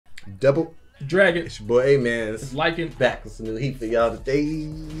Double Dragon. It's your boy AMENZ. It's liking Back with some new heat for y'all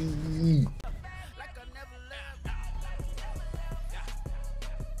today.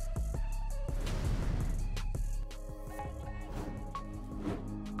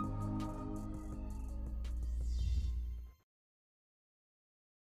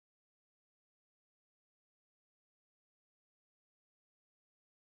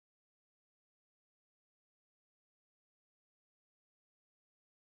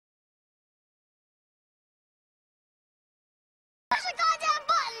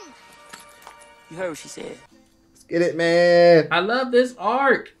 You heard what she said. Let's get it, man. I love this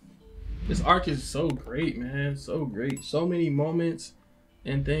arc. This arc is so great, man. So great. So many moments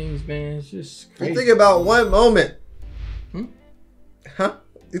and things, man. It's just crazy. You think about one moment. Huh?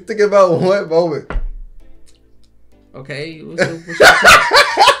 You think about one moment. Okay. What's your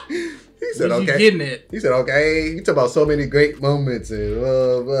He said, what okay. you getting at? He said, okay. You talk about so many great moments and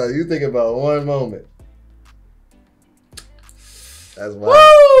blah, blah. You think about one moment. That's why.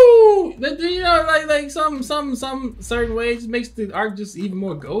 Woo! You know, like some certain ways makes the arc just even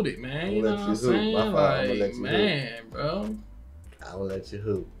more goated, man. You know what I'm saying? Like, man, bro. I will let you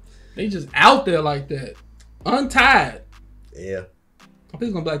hoop. They just out there like that, untied. Yeah. I think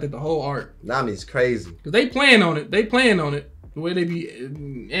it's gonna be like that the whole arc. Nami's crazy. Cause they playing on it. They playing on it. The way they be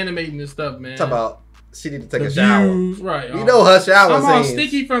animating this stuff, man. Talk about she need to take the a shower. views, right? You know her shower I'm all scenes.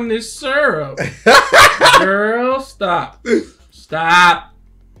 sticky from this syrup. Girl, stop. Stop.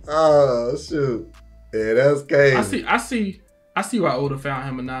 Oh shoot. Yeah, that's crazy. I see why Oda found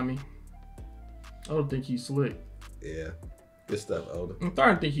him a Nami. I don't think he's slick. Yeah. Good stuff, Oda. I'm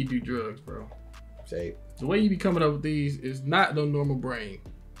starting to think he do drugs, bro. Shape. The way you be coming up with these is not no normal brain.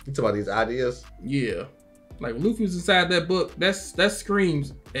 You talk about these ideas? Yeah. Like when Luffy was inside that book, that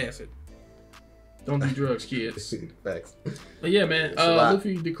screams acid. Don't do drugs, kids. Facts. But yeah, man. It's a lot.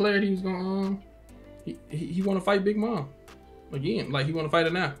 Luffy declared he was gonna he want to fight Big Mom again. Like he want to fight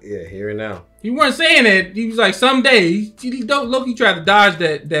her now. Yeah, here and now. He wasn't saying that. He was like, someday. Loki tried to dodge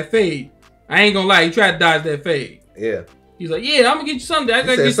that fade. I ain't gonna lie. He tried to dodge that fade. Yeah. He's like, yeah, I'm gonna get you someday. I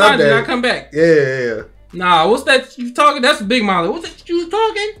gotta said get Sanji someday. and I come back. Yeah. Nah, what's that you talking? That's Big Mom. What's that you was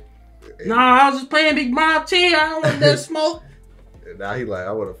talking? Nah, I was just playing Big Mom chair. I don't want that smoke. Now he like,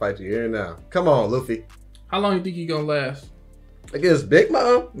 I want to fight you here and now. Come on, Luffy. How long you think he gonna last? Against Big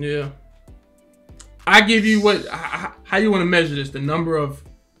Mom? Yeah. I give you how you want to measure this? The number of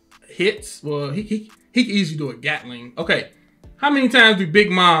hits? Well, he could easily do a Gatling. Okay. How many times do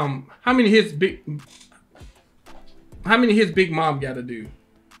Big Mom? How many hits Big Mom got to do?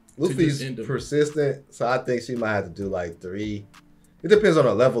 Luffy's persistent, so I think she might have to do like 3. It depends on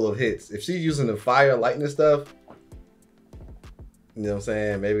the level of hits. If she's using the fire, lightning stuff, you know what I'm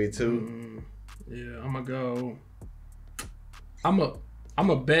saying? Maybe 2. Yeah, I'm gonna go. I'm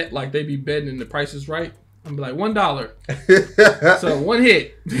a bet like they be betting in The Price is Right. I'm be like $1. So 1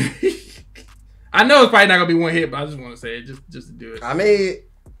 hit. I know it's probably not gonna be 1 hit, but I just want to say it just to do it. I mean,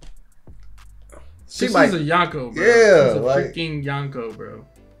 she's a Yonko, bro. Yeah, she's a like, freaking Yonko, bro.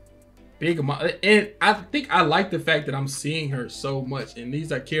 Big Mom, and I think I like the fact that I'm seeing her so much, and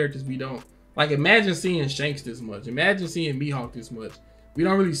these are characters we don't like. Imagine seeing Shanks this much. Imagine seeing Mihawk this much. We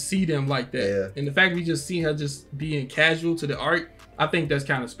don't really see them like that. Yeah. And the fact we just see her just being casual to the arc, I think that's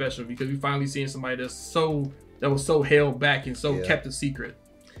kind of special because we finally seeing somebody that was so held back and so kept a secret.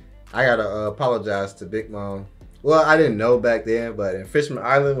 I gotta apologize to Big Mom. Well, I didn't know back then, but in Fishman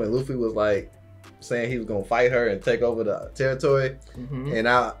Island, when Luffy was like saying he was gonna fight her and take over the territory, and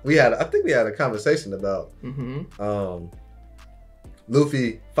I think we had a conversation about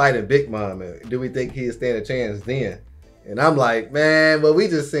Luffy fighting Big Mom, and do we think he'd stand a chance then? And I'm like, man, but we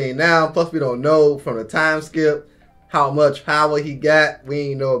just seen now. Plus, we don't know from the time skip how much power he got. We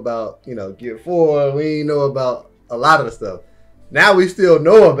ain't know about, Gear 4. We ain't know about a lot of the stuff. Now we still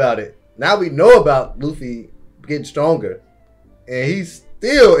know about it. Now we know about Luffy getting stronger, and he's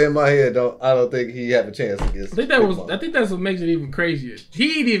still in my head. I don't think he have a chance against. I think that's what makes it even crazier.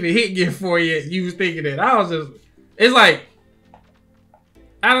 He ain't even hit Gear 4 yet. You was thinking that. It's like,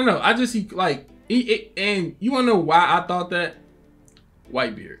 I don't know. I just see like. And you wanna know why I thought that?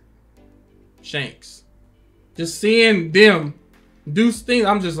 Whitebeard, Shanks, just seeing them do things,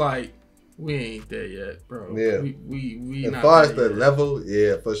 I'm just like, we ain't there yet, bro. Yeah, we as not far as the yet. level,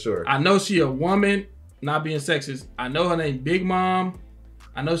 yeah, for sure. I know she a woman, not being sexist. I know her name Big Mom.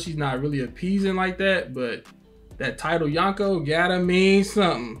 I know she's not really appeasing like that, but that title Yonko gotta mean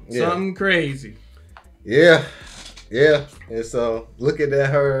something, something crazy. Yeah, and so looking at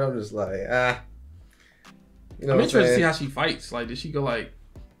her, I'm just like, I'm interested to see how she fights. Like, did she go like,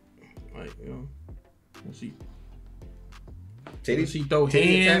 Titty, she throw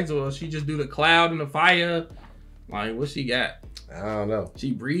hands or she just do the cloud and the fire. Like, what she got? I don't know.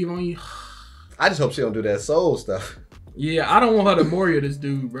 She breathe on you. I just hope she don't do that soul stuff. Yeah, I don't want her to Moria this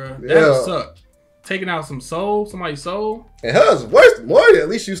dude, bro. That'd suck. Taking out somebody's soul. And hers worse than Moria. At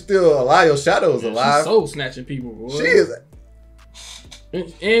least you still allow your shadows alive. She's soul snatching people, boy. She is.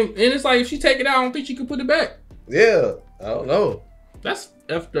 And it's like, if she take it out, I don't think she could put it back. Yeah, I don't know. That's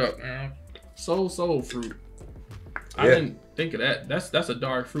effed up, man. Soul fruit. I didn't think of that. That's a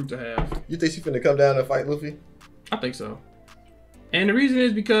dark fruit to have. You think she finna come down and fight Luffy? I think so. And the reason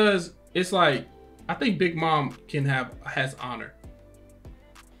is because it's like, I think Big Mom has honor.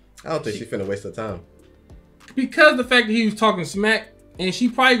 I don't think she finna waste her time. Because the fact that he was talking smack, and she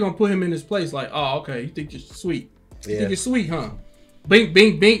probably gonna put him in his place like, oh, okay, you think you're sweet. You think you're sweet, huh? Bink,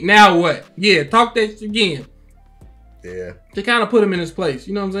 bink, bink, now what? Yeah, talk that shit again. Yeah. To kind of put him in his place,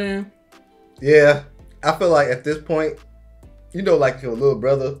 you know what I'm saying? Yeah. I feel like at this point, you know, like your little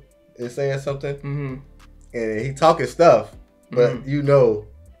brother is saying something, and he talking stuff, but you know,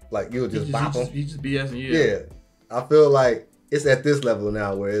 like you'll just bop him. You just BSing, yeah. I feel like it's at this level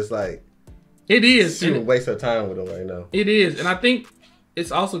now where it's like, it is. She would waste her time with him right now. It is, and I think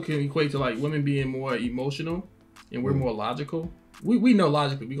it's also can equate to like women being more emotional, and we're more logical. We know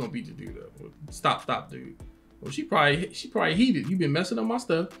logically we gonna beat the dude up. Stop, dude. Well, she probably heated. You been messing up my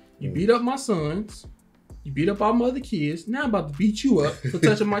stuff. You beat up my sons. You beat up all my other kids. Now I'm about to beat you up for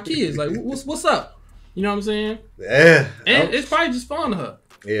touching my kids. Like, what's up? You know what I'm saying? Yeah. And it's probably just fun to her.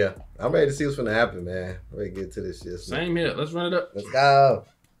 Yeah. I'm ready to see what's gonna happen, man. I'm ready to get to this shit. Same here. Let's run it up. Let's go.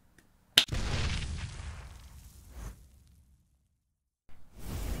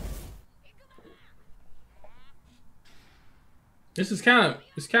 This is kind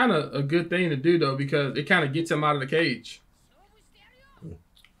of a good thing to do though, because it kind of gets him out of the cage.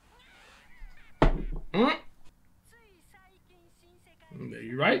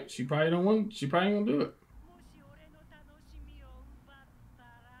 You're right. She probably ain't gonna do it.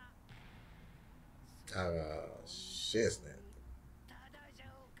 Shit, man.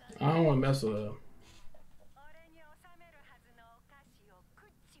 I don't want to mess with her.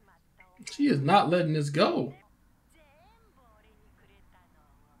 She is not letting this go.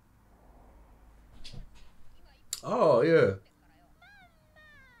 Oh, yeah.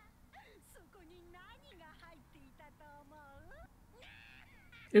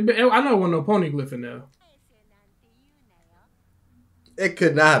 I know it wasn't no poneglyph in there. It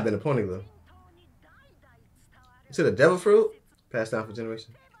could not have been a poneglyph. Is it a devil fruit? Passed down for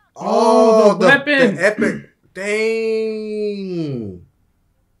generations. Oh, the weapon! The epic. Dang.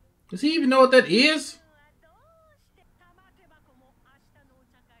 Does he even know what that is?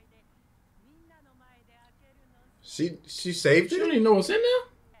 She saved it? She don't even know what's in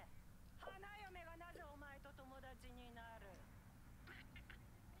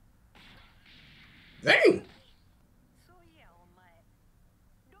there? Dang.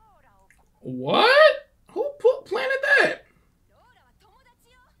 What? Who planted that?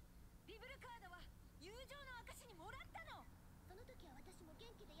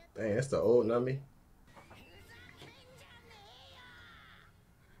 Dang, that's the old Nami.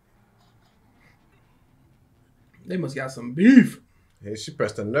 They must got some beef. Hey, she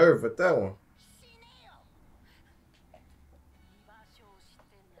pressed a nerve with that one.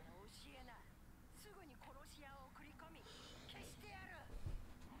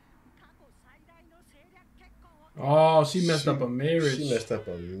 Oh, she messed up a marriage. She messed up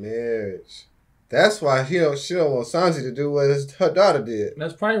a marriage. That's why she don't want Sanji to do what her daughter did.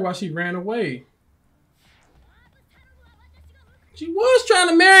 That's probably why she ran away. She was trying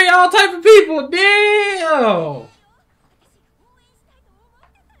to marry all type of people. Damn.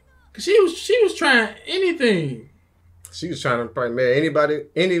 Cause she was trying anything. She was trying to probably marry anybody,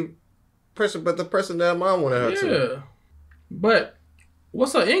 any person but the person that mom wanted her to. Yeah. But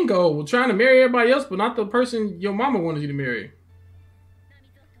what's her end goal? Well, trying to marry everybody else, but not the person your mama wanted you to marry.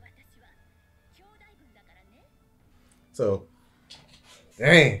 So,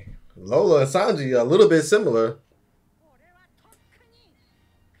 dang, Lola and Sanji are a little bit similar.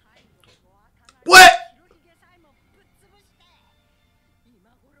 What?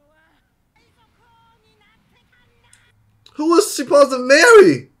 Who was she supposed to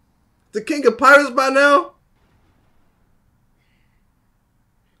marry? The king of pirates by now?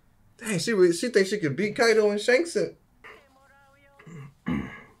 Dang, she thinks she could beat Kaido and Shanks.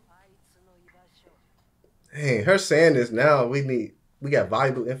 Dang, her saying this now, we got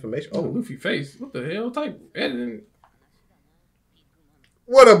valuable information. Oh, Luffy face. What the hell type editing?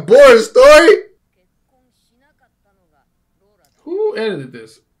 What a boring story. Who edited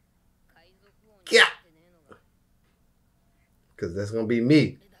this? Yeah. Because that's going to be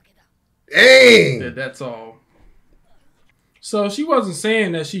me. Dang! That's all. So she wasn't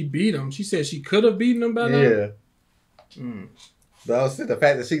saying that she beat him. She said she could have beaten him by now. Yeah. But I was saying the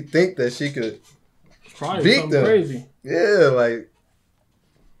fact that she think that she could probably beat something them. Crazy. Yeah, like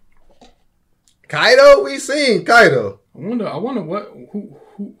Kaido. We seen Kaido. I wonder what who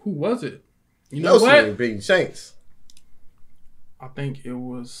was it? You know No, she what? ain't beating Shanks. I think it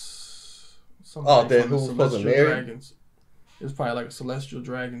was somebody that from who the was supposed to Celestial marry? Dragons. It was probably like a Celestial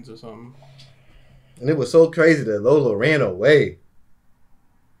Dragons or something. And it was so crazy that Lola ran away.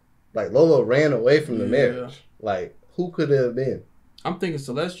 Like Lola ran away from the marriage. Like who could it have been? I'm thinking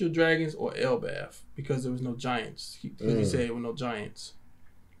Celestial Dragons or Elbaf because there was no giants. He said there were no giants,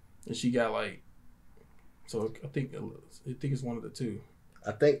 and she got like. So I think it's one of the two.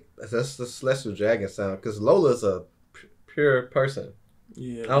 I think that's the Celestial Dragon sound because Lola's a pure person.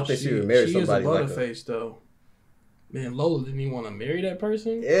 Yeah, I don't think she would marry somebody like that. She is a butterface though. Man, Lola didn't even want to marry that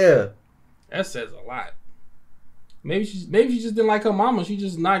person. Yeah, that says a lot. Maybe she just didn't like her mama. She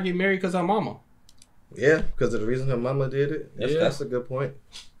just not get married because her mama. Yeah, because of the reason her mama did it. That's a good point.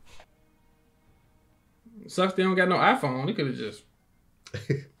 Sucks they don't got no iPhone. They could have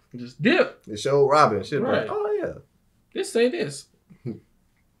just dip. They showed Robin. Shit, right. Like, oh yeah. Just say this.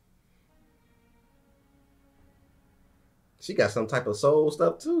 She got some type of soul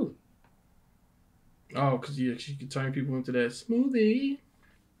stuff too. Oh, because she can turn people into that smoothie.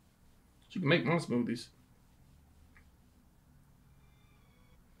 She can make my smoothies.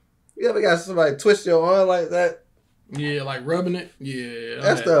 You ever got somebody twist your arm like that? Yeah, like rubbing it. Yeah.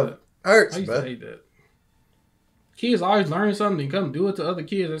 That stuff hurts, I used bro. to hate that. Kids always learn something and come do it to other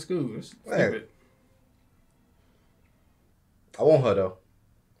kids at school. It's stupid. I want her though.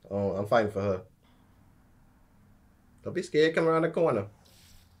 I'm fighting for her. Don't be scared. Come around the corner.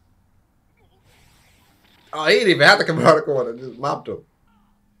 Oh, he didn't even have to come around the corner. Just mopped him.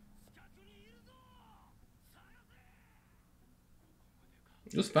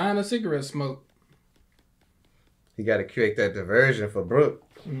 Just find a cigarette smoke. He got to create that diversion for Brook.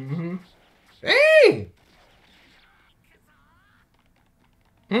 Mm-hmm. Dang!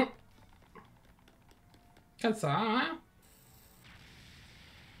 That's all.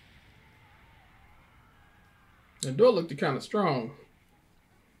 The door looked kind of strong.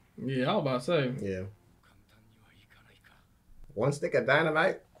 Yeah, I was about to say. Yeah. One stick of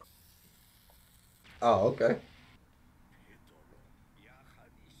dynamite? Oh, okay.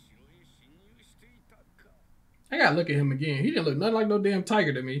 I gotta look at him again. He didn't look nothing like no damn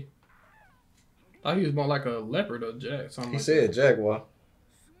tiger to me. Thought he was more like a leopard or something. He said jaguar.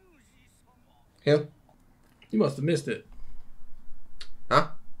 Him? You must have missed it. Huh?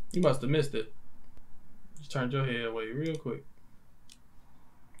 You must have missed it. Just turned your head away real quick.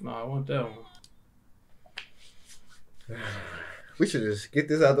 No, I want that one. We should just get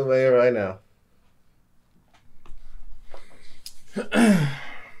this out the way right now.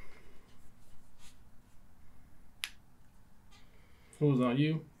 Who's on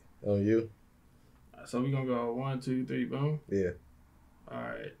you? On you. So we're gonna go 1, 2, 3, boom. Yeah.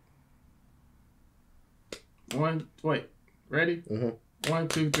 Alright. Ready? Mm-hmm. 1,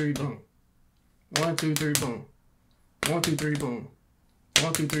 2, 3, boom. 1, 2, 3, boom. 1, 2, 3, boom.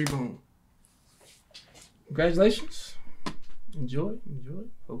 1, 2, 3, boom. Congratulations. Enjoy.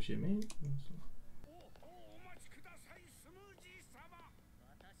 Hope shit, man.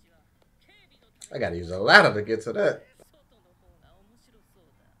 I gotta use a ladder to get to that.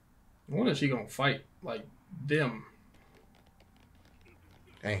 I wonder if she gonna fight like them.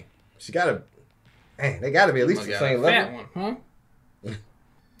 Dang. They gotta be at least the same level. Fat one, huh?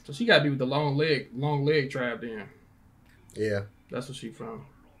 So she gotta be with the long leg tribe then. Yeah. That's what she from.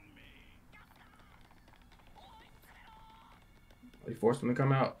 They forced him to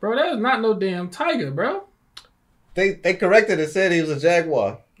come out. Bro, that is not no damn tiger, bro. They corrected and said he was a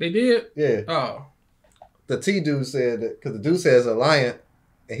jaguar. They did? Yeah. Oh. The T dude said that, because the dude says a lion,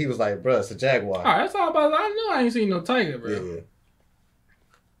 and he was like, bruh, it's a jaguar. All right, that's all about it. I know I ain't seen no tiger, bro. Yeah.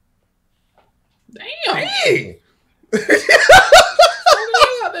 Damn. Dang!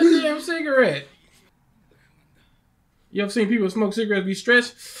 Out that damn cigarette. You ever seen people smoke cigarettes be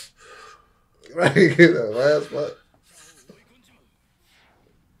stressed? Right, get the last part.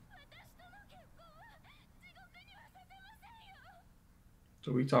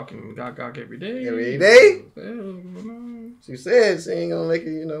 So we talking gawk every day? Every day? She said she ain't gonna make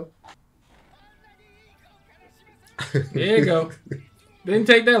it, There you go. Didn't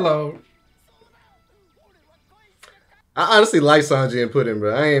take that long. I honestly like Sanji and Pudding,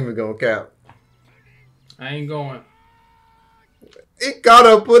 bro. I ain't even gonna cap. I ain't going. He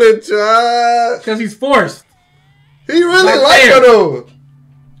gotta put in charge. Because he's forced. He really like her though.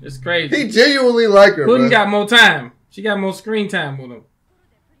 It's crazy. He genuinely like her. Puddin got more time. She got more screen time with him.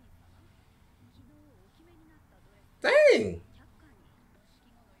 Dang.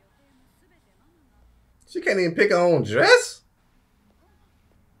 She can't even pick her own dress.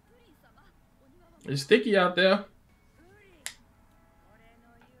 It's sticky out there.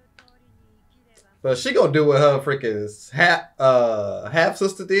 But she gonna do what her freaking half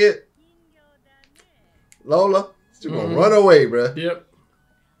sister did. Lola. She gonna run away, bruh. Yep.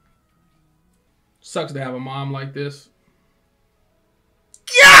 Sucks to have a mom like this.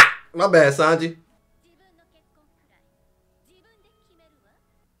 Yeah! My bad, Sanji.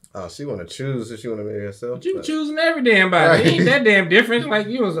 Oh, she wanna choose if she wanna marry herself. But you choosing every damn body. It ain't that damn difference. Like,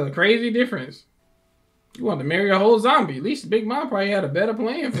 it was a crazy difference. You want to marry a whole zombie. At least Big Mom probably had a better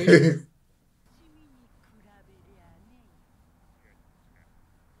plan for you.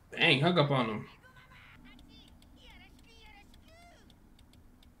 Dang, hung up on him.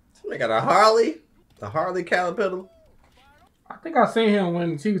 They got a Harley Caterpillar. I think I seen him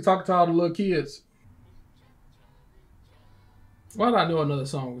when he was talking to all the little kids. Why did I know another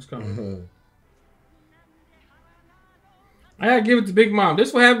song was coming? I gotta give it to Big Mom.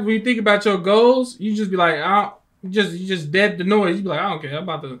 This what happens when you think about your goals. You just be like, you just dead the noise. You be like, I don't care. I'm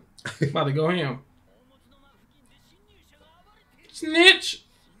about to go ham. Snitch.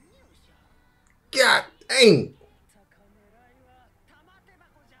 God dang.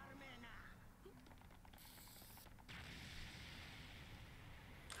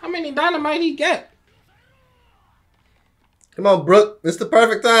 How many dynamite he got? Come on, Brook. It's the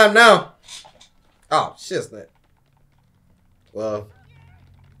perfect time now. Oh, shit, snap. Well,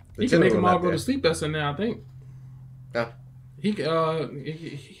 he can make them all go to sleep. That's in there, I think. Yeah. He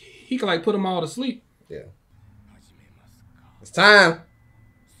can like put them all to sleep. Yeah. It's time.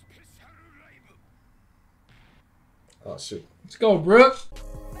 Oh shoot. Let's go, Brook.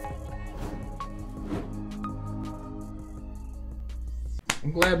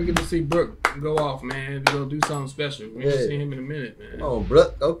 I'm glad we get to see Brook go off, man. To go do something special. We ain't seen him in a minute, man. Come on,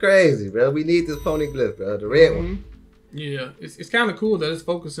 Brook. Go crazy, bro. We need this poneglyph, bro. The red one. Yeah. It's kind of cool that it's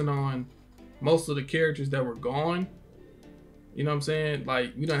focusing on most of the characters that were gone. You know what I'm saying?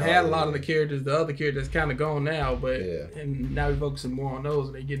 Like, we done had a lot of the characters, the other characters kind of gone now, but and now we're focusing more on those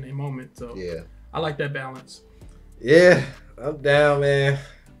and they getting their moment. So yeah, I like that balance. Yeah, I'm down, man.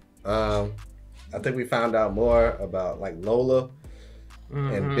 I think we found out more about like Lola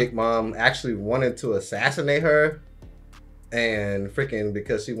and Big Mom actually wanted to assassinate her, and freaking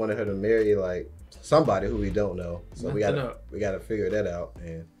because she wanted her to marry like somebody who we don't know. So we gotta figure that out.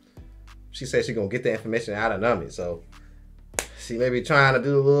 And she said she gonna get the information out of Nami. So she may be trying to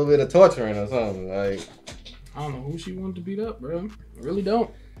do a little bit of torturing or something. Like, I don't know who she wanted to beat up, bro. I really don't.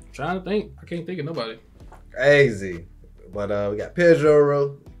 I'm trying to think. I can't think of nobody. Crazy. But we got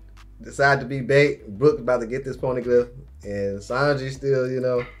Pedro decide to be bait. Brook about to get this poneglyph. And Sanji still, you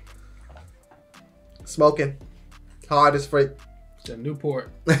know, smoking. Hard as freak. It's a Newport.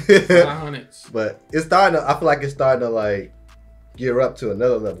 500s. But it's starting to, I feel like it's starting to like gear up to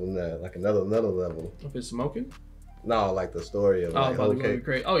another level now. Like another level. If it's smoking? No, like the story of like,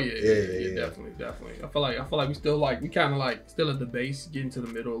 crazy. Oh yeah, definitely. I feel like we still like, we kind of like still at the base, getting to the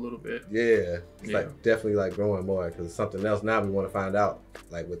middle a little bit. Yeah, it's like definitely like growing more because something else now we want to find out,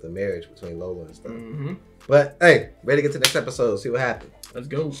 like with the marriage between Lola and stuff. But hey, ready to get to the next episode, see what happens. Let's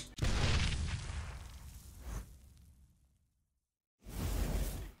go.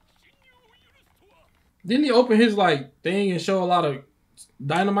 Didn't he open his like thing and show a lot of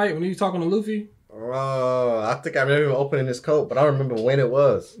dynamite when he was talking to Luffy? I think I remember him opening his coat, but I don't remember when it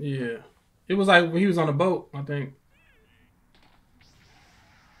was. Yeah. It was like when he was on a boat, I think.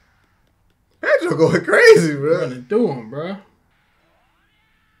 Pedro going crazy, bro. Running through him, bro.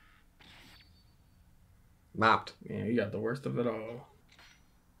 Mopped. Yeah, he got the worst of it all.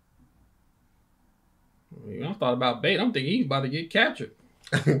 I thought about bait. I'm thinking he's about to get captured.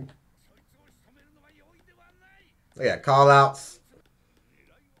 They got call outs.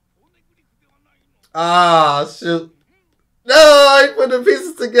 Ah, shoot. No, he put the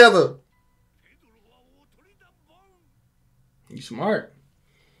pieces together. You smart.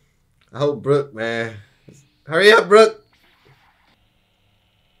 I hope Brook, man. Hurry up, Brook.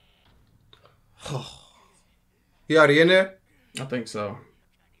 He already in there? I think so.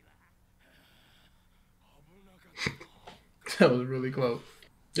 That was really close.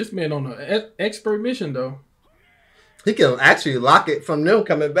 This man on an expert mission, though. He can actually lock it from them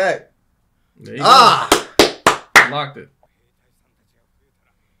coming back. There you go. Locked it.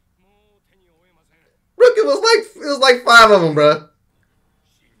 Brook, it was like 5 of them, bro.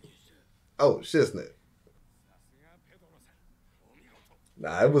 Oh, shit, snap.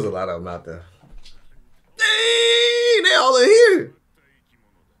 Nah, it was a lot of them out there. Dang, they all in here.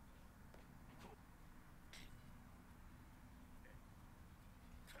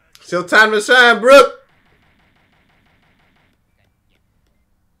 It's your time to shine, Brook.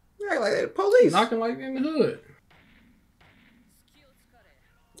 You act like they the police. Knocking like in the hood.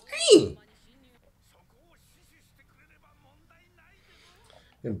 Dang.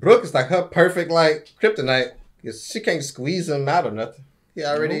 And Brook is like her perfect like kryptonite. Because she can't squeeze him out or nothing. He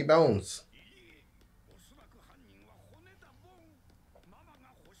already bones.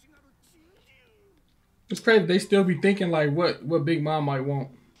 It's crazy. They still be thinking like what Big Mom might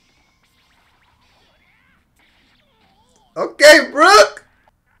want. Okay, Brook.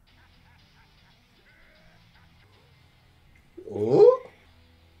 Ooh.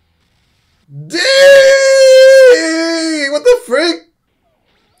 Dang! What the freak?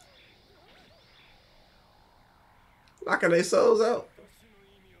 Knocking their souls out.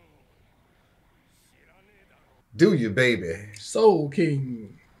 Do you, baby? Soul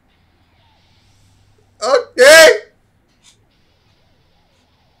King. Okay.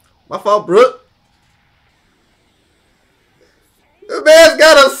 My fault, Brook. The man's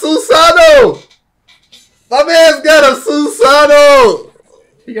got a Susano. My man's got a Susano.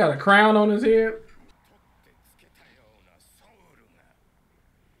 He got a crown on his head.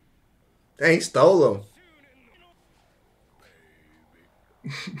 Dang, he stole him.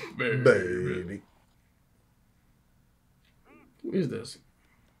 Baby. Who is this?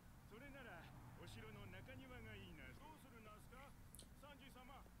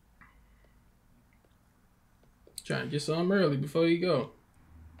 Trying to get something early before you go.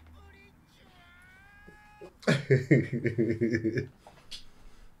 I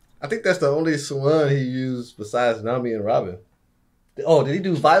think that's the only swan he used besides Nami and Robin. Oh, did he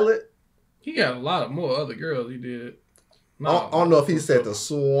do Violet? He got a lot of more other girls he did. I don't know if he said the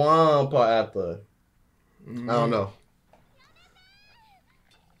swan part after. I don't know.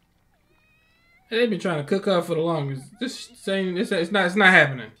 They've been trying to cook up for the longest. This saying it's not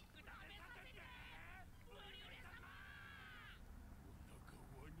happening.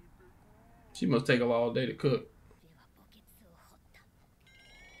 She must take a all day to cook.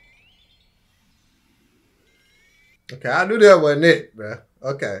 Okay, I knew that wasn't it, bro.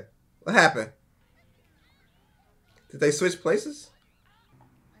 Okay, what happened? Did they switch places?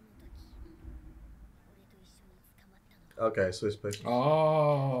 Okay, switch places.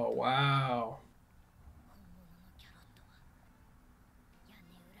 Oh, wow.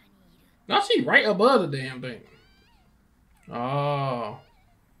 Now she right above the damn thing. Oh.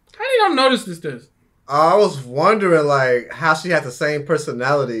 How did I notice this? I was wondering, like, how she had the same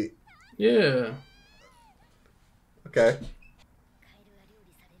personality. Yeah. Okay.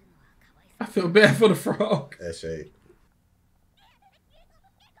 I feel bad for the frog. That shade.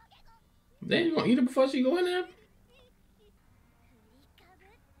 Then you gonna eat it before she go in there?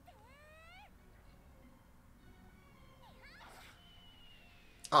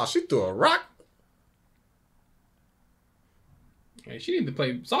 Oh, she threw a rock? Hey, she need to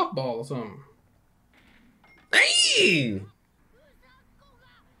play softball or something. Hey!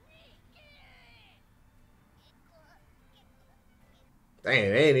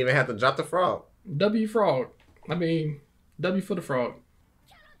 Dang, they ain't even have to drop the frog. W frog. I mean, W for the frog.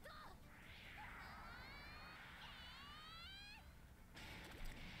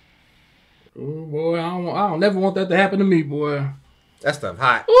 Oh boy, I don't never want that to happen to me, boy. That stuff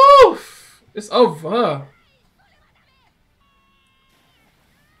hot. Oof! It's over for her.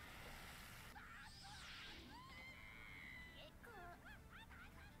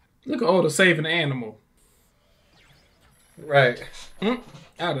 Look at Oda saving the animal. Right.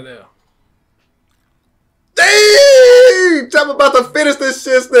 Out of there. Dang! I'm about to finish this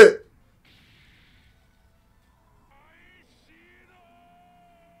shit stick.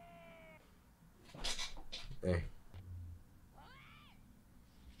 Dang.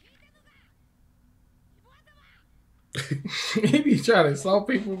 He be trying to insult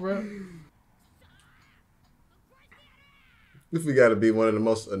people, bro. This we gotta be one of the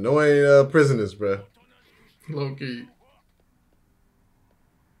most annoying prisoners, bro. Low key.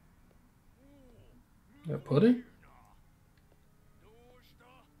 That pudding?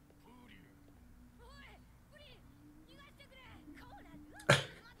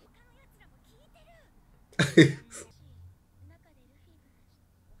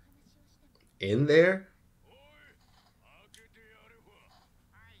 In there?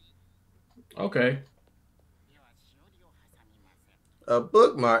 Okay. A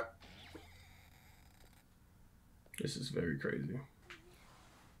bookmark. This is very crazy.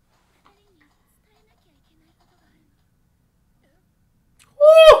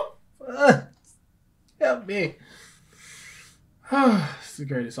 Fuck me. It's the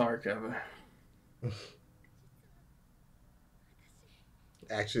greatest arc ever.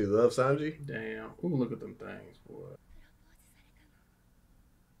 Actually love Sanji? Damn. Ooh, look at them things, boy.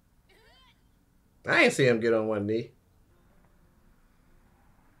 I ain't see him get on one knee.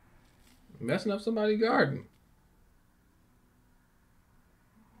 Messing up somebody's garden.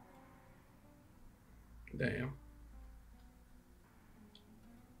 Damn.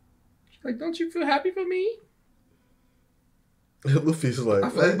 Like, don't you feel happy for me? Luffy's like, I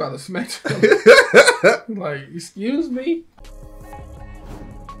feel like about to smack him. Like, excuse me?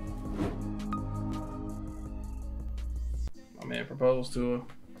 My man proposed to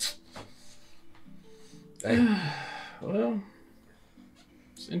her. Well,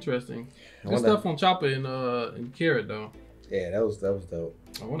 it's interesting. Good stuff on Chopper and Carrot though. Yeah, that was dope.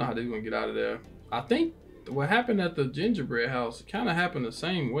 I wonder how they're gonna get out of there. I think what happened at the gingerbread house kind of happened the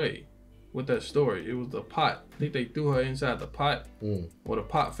same way with that story. It was the pot. I think they threw her inside the pot, or the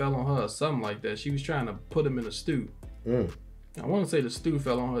pot fell on her or something like that. She was trying to put him in a stew. I want to say the stew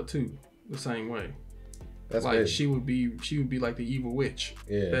fell on her too, the same way. That's like crazy. she would be like the evil witch.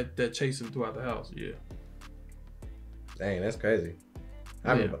 Yeah. That chased him throughout the house. Yeah. Dang, that's crazy.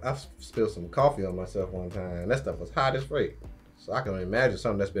 I remember I spilled some coffee on myself one time. That stuff was hot as freak. So I can imagine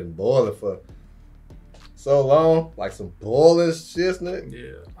something that's been boiling for so long, like some boiling shit.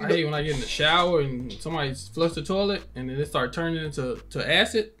 Yeah. I hate when I get in the shower and somebody flush the toilet and then it start turning into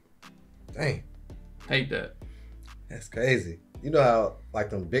acid. Dang. Hate that. That's crazy. You know how,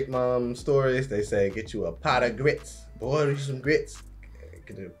 like them Big Mom stories, they say, get you a pot of grits. Boil you some grits.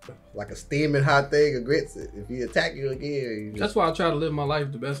 Like a steaming hot thing of grits. If he attack you again, that's why I try to live my life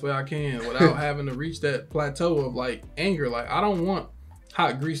the best way I can without having to reach that plateau of like anger. Like I don't want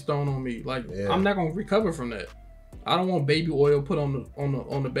hot grease thrown on me. Like I'm not gonna recover from that. I don't want baby oil put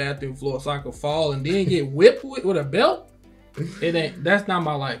on the bathroom floor so I can fall and then get whipped with a belt. It ain't. That's not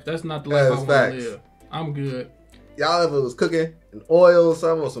my life. That's not the life I want to live. I'm good. Y'all ever was cooking in oil or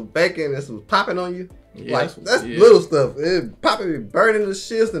something or some bacon and some popping on you? Yeah, like that's little stuff. It popping be burning the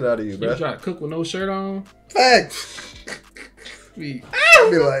shit out of you, bro. You try to cook with no shirt on? Facts. Be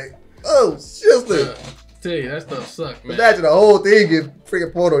like, oh shit. Tell you that stuff suck, man. Imagine the whole thing get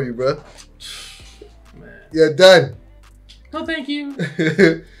freaking poured on you, bro. Man. You're done. No, thank you.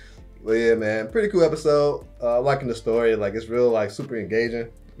 But yeah, man, pretty cool episode. Liking the story. Like it's real, like super engaging.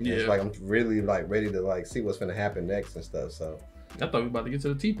 Yeah. It's like I'm really like ready to like see what's gonna happen next and stuff. So. I thought we were about to get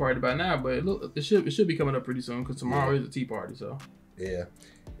to the tea party by now, but it should be coming up pretty soon because tomorrow is the tea party. So yeah,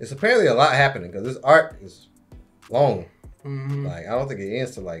 it's apparently a lot happening because this arc is long. Like I don't think it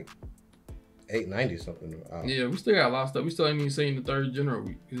ends to like 890 something. Yeah, we still got a lot of stuff. We still ain't even seen the third general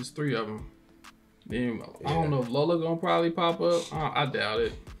week. There's 3 of them. Then I don't know if Lola gonna probably pop up. I doubt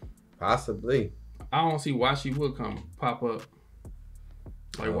it. Possibly. I don't see why she would pop up.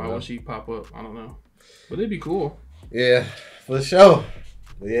 Like why would she pop up? I don't know, but it'd be cool. Yeah. For sure.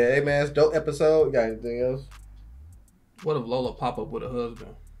 But yeah, hey man, it's a dope episode. You got anything else? What if Lola pop up with a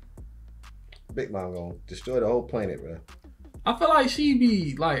husband? Big Mom gonna destroy the whole planet, bro. I feel like she'd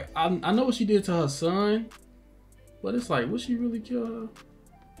be like, I know what she did to her son, but it's like, would she really kill her?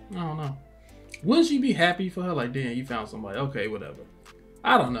 I don't know. Wouldn't she be happy for her? Like, damn, you found somebody. Okay, whatever.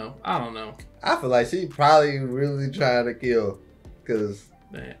 I don't know. I feel like she probably really trying to kill, cause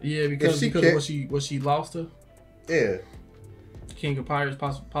because what she lost her. Yeah. King of Pirates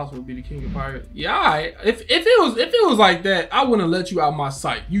possibly be the King of Pirates. Yeah, all right. If it was like that, I wouldn't let you out my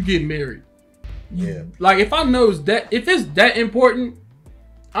sight. You get married. Like if I know if it's that important,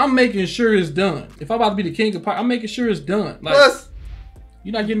 I'm making sure it's done. If I'm about to be the King of Pirates, I'm making sure it's done. Like plus,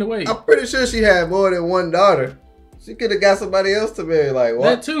 you're not getting away. I'm pretty sure she had more than one daughter. She could have got somebody else to marry. Like what?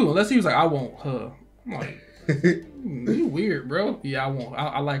 That too. Unless he was like, I want her. I'm like, you weird, bro. Yeah, I want.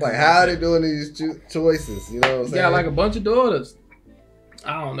 I like. Like how are they doing these choices? You know what I'm saying? Yeah, like a bunch of daughters.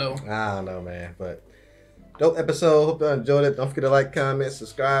 I don't know, man. But dope episode. Hope you enjoyed it. Don't forget to like, comment,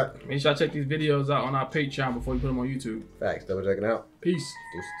 subscribe. Make sure I check these videos out on our Patreon before you put them on YouTube. Facts. Double checking out. Peace.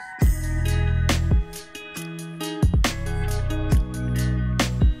 Deuces.